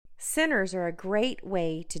Centers are a great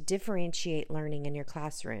way to differentiate learning in your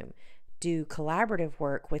classroom, do collaborative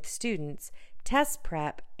work with students, test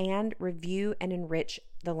prep, and review and enrich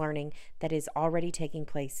the learning that is already taking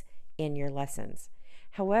place in your lessons.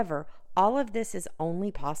 However, all of this is only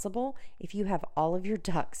possible if you have all of your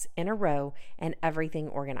ducks in a row and everything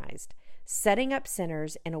organized. Setting up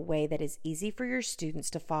centers in a way that is easy for your students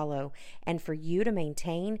to follow and for you to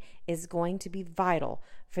maintain is going to be vital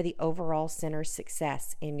for the overall center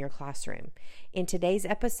success in your classroom. In today's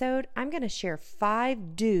episode, I'm going to share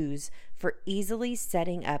 5 do's for easily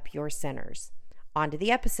setting up your centers. On to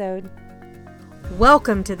the episode.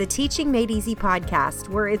 Welcome to the Teaching Made Easy podcast,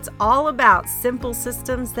 where it's all about simple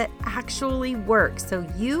systems that actually work so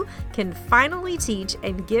you can finally teach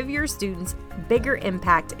and give your students bigger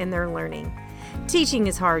impact in their learning. Teaching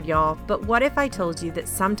is hard, y'all, but what if I told you that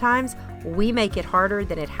sometimes we make it harder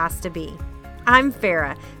than it has to be? I'm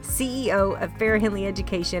Farah, CEO of Farah Henley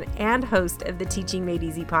Education and host of the Teaching Made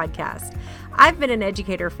Easy podcast. I've been an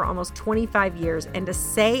educator for almost 25 years, and to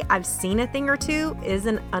say I've seen a thing or two is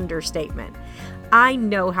an understatement. I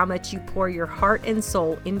know how much you pour your heart and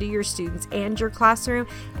soul into your students and your classroom,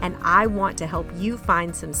 and I want to help you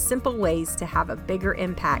find some simple ways to have a bigger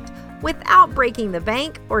impact without breaking the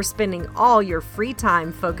bank or spending all your free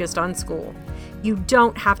time focused on school. You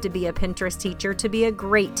don't have to be a Pinterest teacher to be a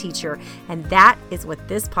great teacher, and that is what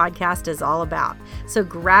this podcast is all about. So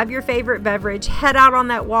grab your favorite beverage, head out on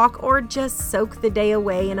that walk, or just soak the day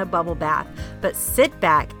away in a bubble bath. But sit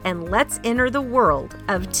back and let's enter the world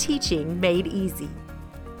of Teaching Made Easy.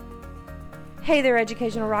 Hey there,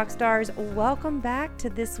 educational rock stars. Welcome back to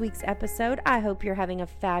this week's episode. I hope you're having a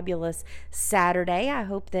fabulous Saturday. I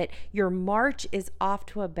hope that your March is off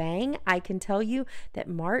to a bang. I can tell you that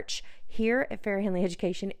March here at Farah Henley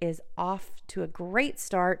Education is off to a great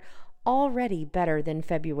start, already better than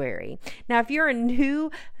February. Now, if you're a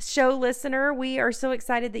new show listener, we are so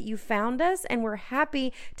excited that you found us, and we're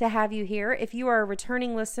happy to have you here. If you are a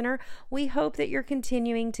returning listener, we hope that you're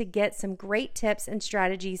continuing to get some great tips and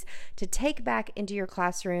strategies to take back into your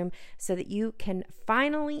classroom so that you can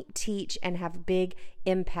finally teach and have big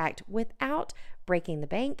impact without breaking the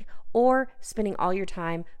bank or spending all your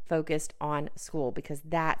time focused on school, because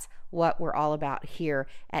that's what we're all about here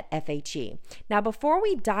at FHE. Now, before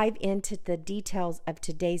we dive into the details of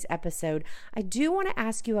today's episode, I do want to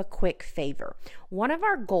ask you a quick favor. One of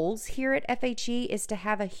our goals here at FHE is to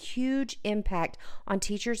have a huge impact on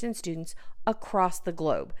teachers and students across the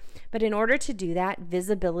globe. But in order to do that,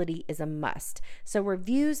 visibility is a must. So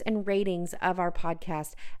reviews and ratings of our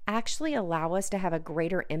podcast actually allow us to have a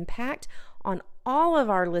greater impact on all of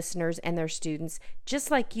our listeners and their students, just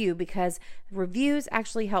like you, because reviews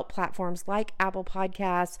actually help platforms like Apple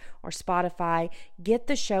Podcasts or Spotify get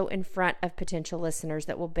the show in front of potential listeners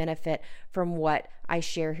that will benefit from what I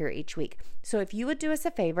share here each week. So if you would do us a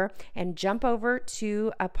favor and jump over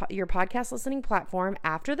to your podcast listening platform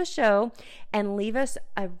after the show and leave us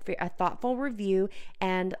a thoughtful review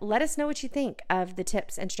and let us know what you think of the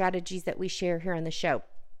tips and strategies that we share here on the show.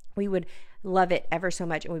 We would love it ever so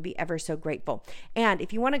much and would be ever so grateful. And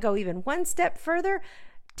if you want to go even one step further,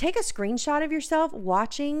 take a screenshot of yourself you're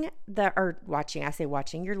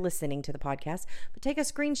listening to the podcast, but take a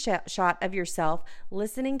screenshot of yourself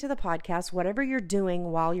listening to the podcast, whatever you're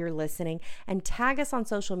doing while you're listening, and tag us on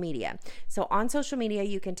social media. So on social media,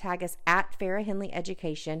 you can tag us at Farah Henley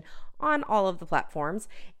Education on all of the platforms.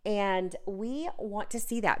 And we want to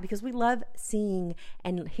see that because we love seeing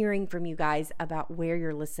and hearing from you guys about where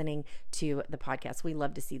you're listening to the podcast. We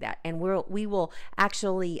love to see that. And we will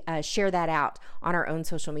actually share that out on our own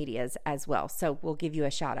social medias as well. So we'll give you a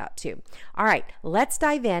shout out too. All right, let's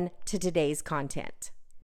dive in to today's content.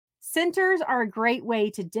 Centers are a great way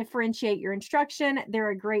to differentiate your instruction.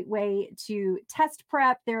 They're a great way to test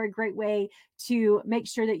prep. They're a great way to make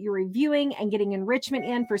sure that you're reviewing and getting enrichment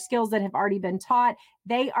in for skills that have already been taught.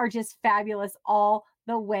 They are just fabulous all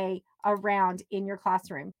the way around in your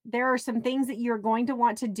classroom. There are some things that you're going to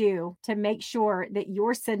want to do to make sure that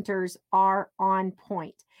your centers are on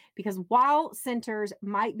point. Because while centers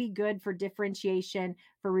might be good for differentiation,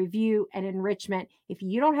 for review and enrichment, if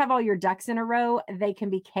you don't have all your ducks in a row, they can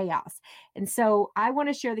be chaos. And so I want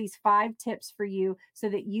to share these 5 tips for you so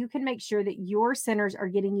that you can make sure that your centers are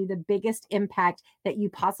getting you the biggest impact that you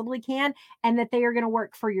possibly can, and that they are going to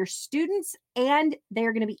work for your students and they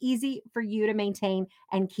are going to be easy for you to maintain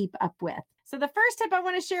and keep up with. So the first tip I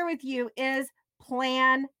want to share with you is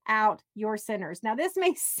plan out your centers. Now, this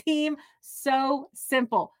may seem so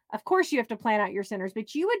simple. Of course, you have to plan out your centers,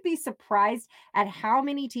 but you would be surprised at how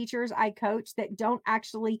many teachers I coach that don't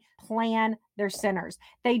actually plan their centers.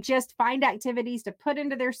 They just find activities to put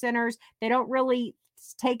into their centers. They don't really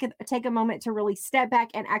take a moment to really step back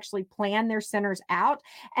and actually plan their centers out.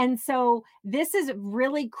 And so this is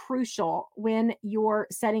really crucial when you're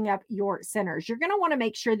setting up your centers. You're going to want to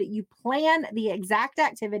make sure that you plan the exact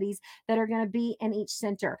activities that are going to be in each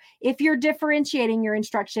center. If you're differentiating your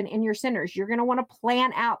instruction in your centers, you're going to want to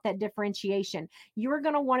plan out that differentiation. You're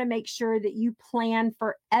going to want to make sure that you plan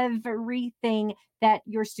for everything that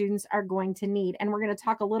your students are going to need. And we're going to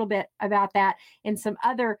talk a little bit about that in some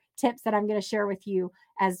other tips that I'm going to share with you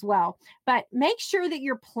as well. But make sure that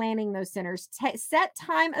you're planning those centers. Set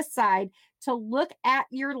time aside to look at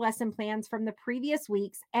your lesson plans from the previous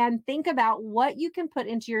weeks and think about what you can put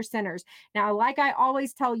into your centers. Now, like I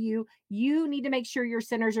always tell you, you need to make sure your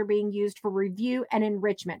centers are being used for review and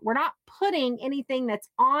enrichment. We're not putting anything that's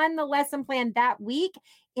on the lesson plan that week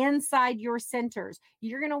inside your centers.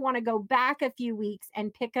 You're going to want to go back a few weeks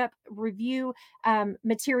and pick up review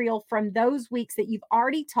material from those weeks that you've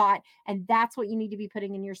already taught, and that's what you need to be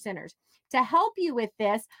putting in your centers. To help you with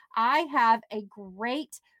this, I have a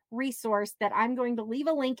great resource that I'm going to leave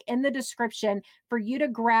a link in the description for you to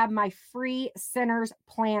grab my free centers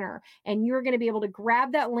planner. And you're going to be able to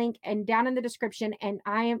grab that link and down in the description, and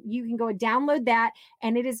you can go and download that,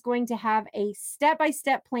 and it is going to have a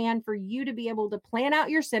step-by-step plan for you to be able to plan out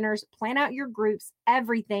your centers, plan out your groups,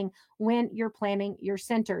 everything when you're planning your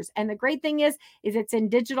centers. And the great thing is it's in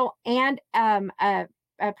digital and a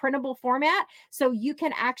printable format. So you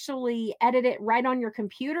can actually edit it right on your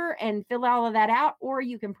computer and fill all of that out, or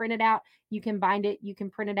you can print it out, you can bind it, you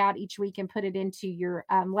can print it out each week and put it into your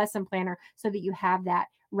lesson planner so that you have that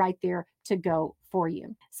right there to go for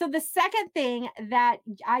you. So the second thing that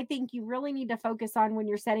I think you really need to focus on when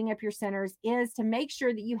you're setting up your centers is to make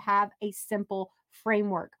sure that you have a simple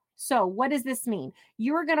framework. So what does this mean?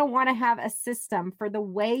 You're going to want to have a system for the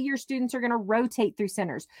way your students are going to rotate through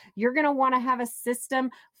centers. You're going to want to have a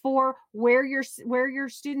system for where your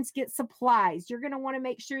students get supplies. You're going to want to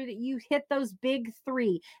make sure that you hit those big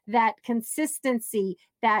three: that consistency,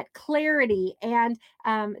 that clarity, and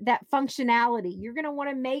that functionality. You're going to want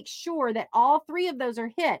to make sure that all three of those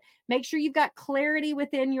are hit. Make sure you've got clarity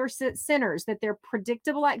within your centers, that they're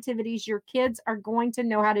predictable activities your kids are going to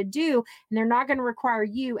know how to do, and they're not going to require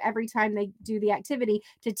you every time they do the activity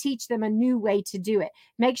to teach them a new way to do it.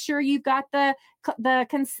 Make sure you've got the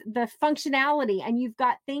functionality, and you've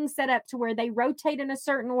got things set up to where they rotate in a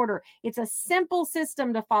certain order. It's a simple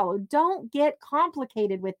system to follow. Don't get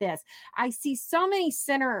complicated with this. I see so many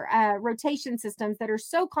center rotation systems that are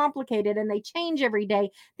so complicated and they change every day.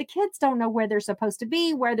 The kids don't know where they're supposed to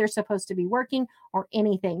be, where they're supposed to be working, or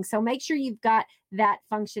anything. So make sure you've got that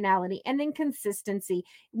functionality. And then consistency.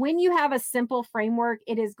 When you have a simple framework,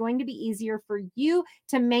 it is going to be easier for you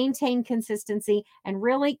to maintain consistency. And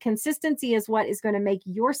really, consistency is what is going to make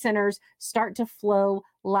your centers start to flow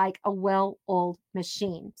like a well-oiled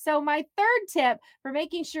machine. So my third tip for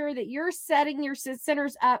making sure that you're setting your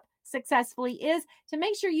centers up successfully is to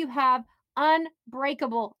make sure you have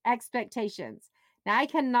unbreakable expectations. Now, I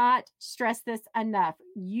cannot stress this enough.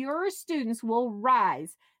 Your students will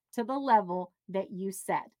rise to the level that you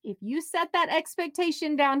set. If you set that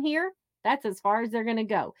expectation down here, that's as far as they're going to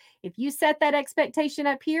go. If you set that expectation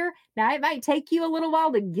up here, now it might take you a little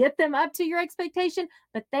while to get them up to your expectation,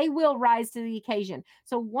 but they will rise to the occasion.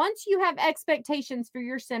 So once you have expectations for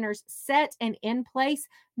your centers set and in place,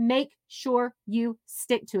 make sure you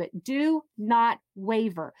stick to it. Do not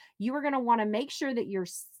waver. You are going to want to make sure that you're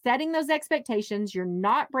setting those expectations. You're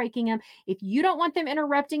not breaking them. If you don't want them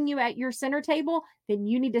interrupting you at your center table, then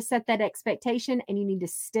you need to set that expectation and you need to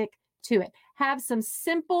stick to it. Have some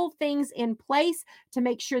simple things in place to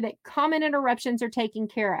make sure that common interruptions are taken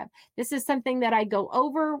care of. This is something that I go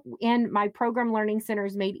over in my program Learning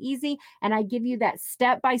Centers Made Easy, and I give you that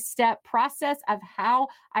step-by-step process of how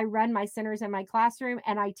I run my centers in my classroom,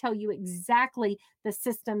 and I tell you exactly the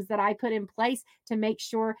systems that I put in place to make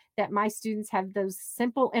sure that my students have those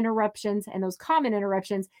simple interruptions and those common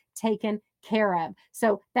interruptions taken care of.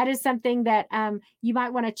 So that is something that you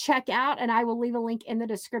might want to check out, and I will leave a link in the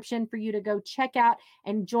description for you to go check out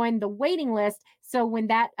and join the waiting list. So when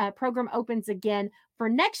that program opens again for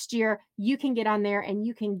next year, you can get on there and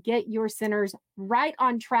you can get your centers right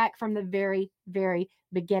on track from the very, very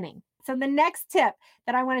beginning. So the next tip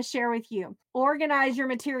that I want to share with you, organize your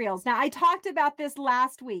materials. Now, I talked about this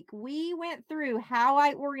last week. We went through how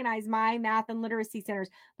I organize my math and literacy centers,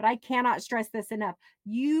 but I cannot stress this enough.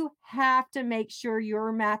 You have to make sure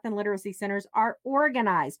your math and literacy centers are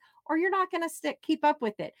organized, or you're not going to keep up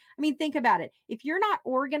with it. I mean, think about it. If you're not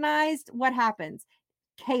organized, what happens?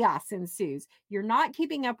 Chaos ensues. You're not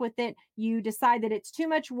keeping up with it. You decide that it's too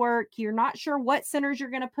much work. You're not sure what centers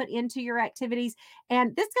you're going to put into your activities.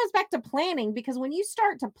 And this goes back to planning, because when you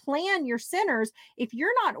start to plan your centers, if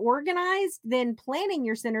you're not organized, then planning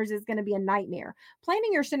your centers is going to be a nightmare.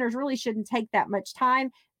 Planning your centers really shouldn't take that much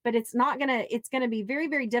time, but it's going to be very,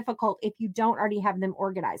 very difficult if you don't already have them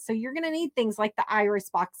organized. So you're going to need things like the iris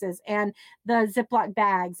boxes and the Ziploc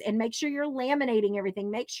bags, and make sure you're laminating everything.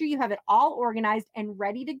 Make sure you have it all organized and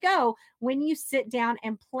ready to go when you sit down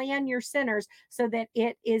and plan your centers, so that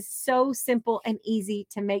it is so simple and easy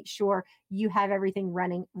to make sure you have everything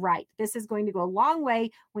running right. This is going to go a long way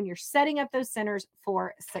when you're setting up those centers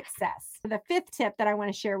for success. The fifth tip that I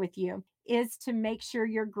want to share with you is to make sure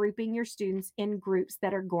you're grouping your students in groups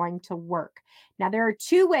that are going to work. Now, there are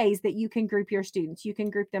two ways that you can group your students. You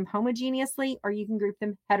can group them homogeneously, or you can group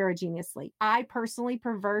them heterogeneously. I personally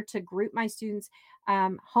prefer to group my students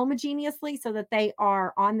homogeneously, so that they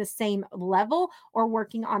are on the same level or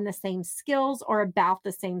working on the same skills or about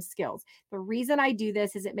the same skills. The reason I do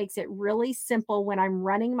this is it makes it really simple when I'm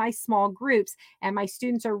running my small groups and my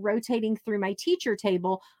students are rotating through my teacher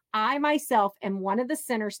table. I myself am one of the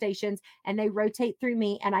center stations, and they rotate through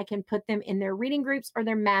me, and I can put them in their reading groups or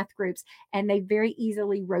their math groups, and they very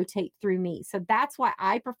easily rotate through me. So that's why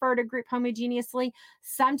I prefer to group homogeneously.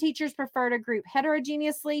 Some teachers prefer to group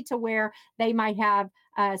heterogeneously, to where they might have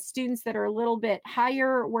students that are a little bit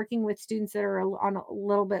higher working with students that are on a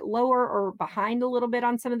little bit lower or behind a little bit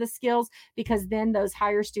on some of the skills, because then those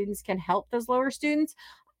higher students can help those lower students.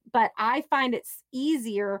 But I find it's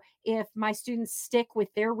easier if my students stick with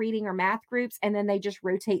their reading or math groups, and then they just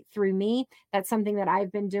rotate through me. That's something that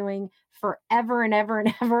I've been doing forever and ever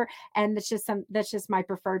and ever. And that's just my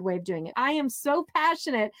preferred way of doing it. I am so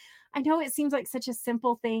passionate. I know it seems like such a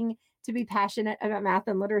simple thing to be passionate about math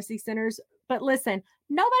and literacy centers, but listen,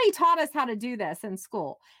 nobody taught us how to do this in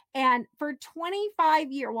school. And for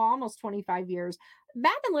 25 years, well, almost 25 years,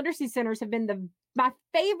 math and literacy centers have been my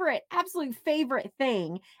absolute favorite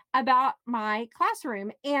thing about my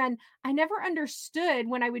classroom. And I never understood,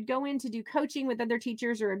 when I would go in to do coaching with other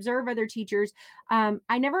teachers or observe other teachers,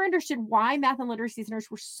 I never understood why math and literacy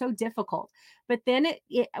centers were so difficult. But then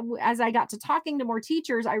as I got to talking to more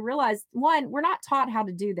teachers, I realized, one, we're not taught how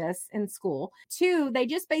to do this in school. Two, they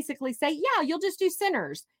just basically say, yeah, you'll just do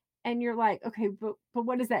centers. And you're like, okay, but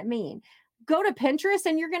what does that mean? Go to Pinterest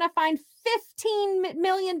and you're going to find 15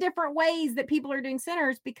 million different ways that people are doing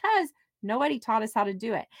centers, because nobody taught us how to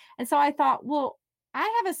do it. And so I thought, well,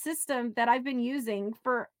 I have a system that I've been using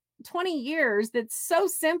for 20 years that's so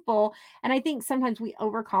simple. And I think sometimes we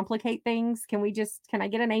overcomplicate things. Can I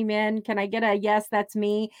get an amen? Can I get a yes, that's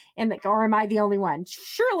me? Or am I the only one?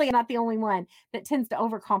 Surely I'm not the only one that tends to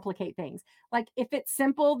overcomplicate things. Like, if it's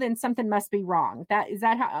simple, then something must be wrong.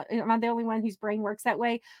 Am I the only one whose brain works that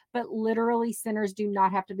way? But literally, centers do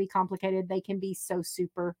not have to be complicated. They can be so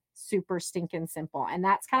super, super stinking simple. And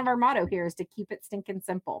that's kind of our motto here, is to keep it stinking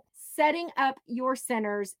simple. Setting up your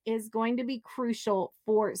centers is going to be crucial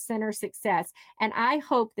for center success. And I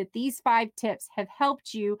hope that these 5 tips have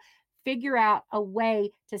helped you figure out a way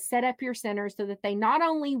to set up your centers so that they not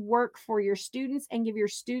only work for your students and give your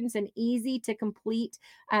students an easy to complete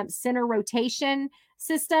center rotation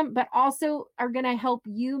system, but also are going to help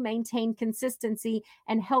you maintain consistency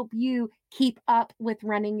and help you keep up with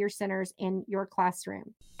running your centers in your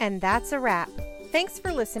classroom. And that's a wrap. Thanks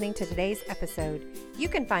for listening to today's episode. You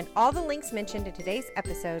can find all the links mentioned in today's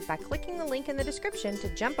episode by clicking the link in the description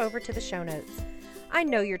to jump over to the show notes. I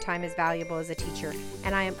know your time is valuable as a teacher,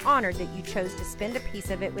 and I am honored that you chose to spend a piece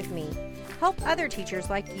of it with me. Help other teachers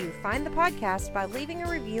like you find the podcast by leaving a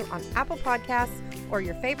review on Apple Podcasts or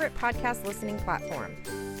your favorite podcast listening platform.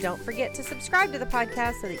 Don't forget to subscribe to the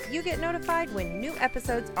podcast so that you get notified when new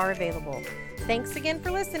episodes are available. Thanks again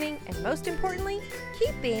for listening, and most importantly,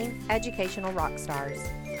 keep being educational rock stars.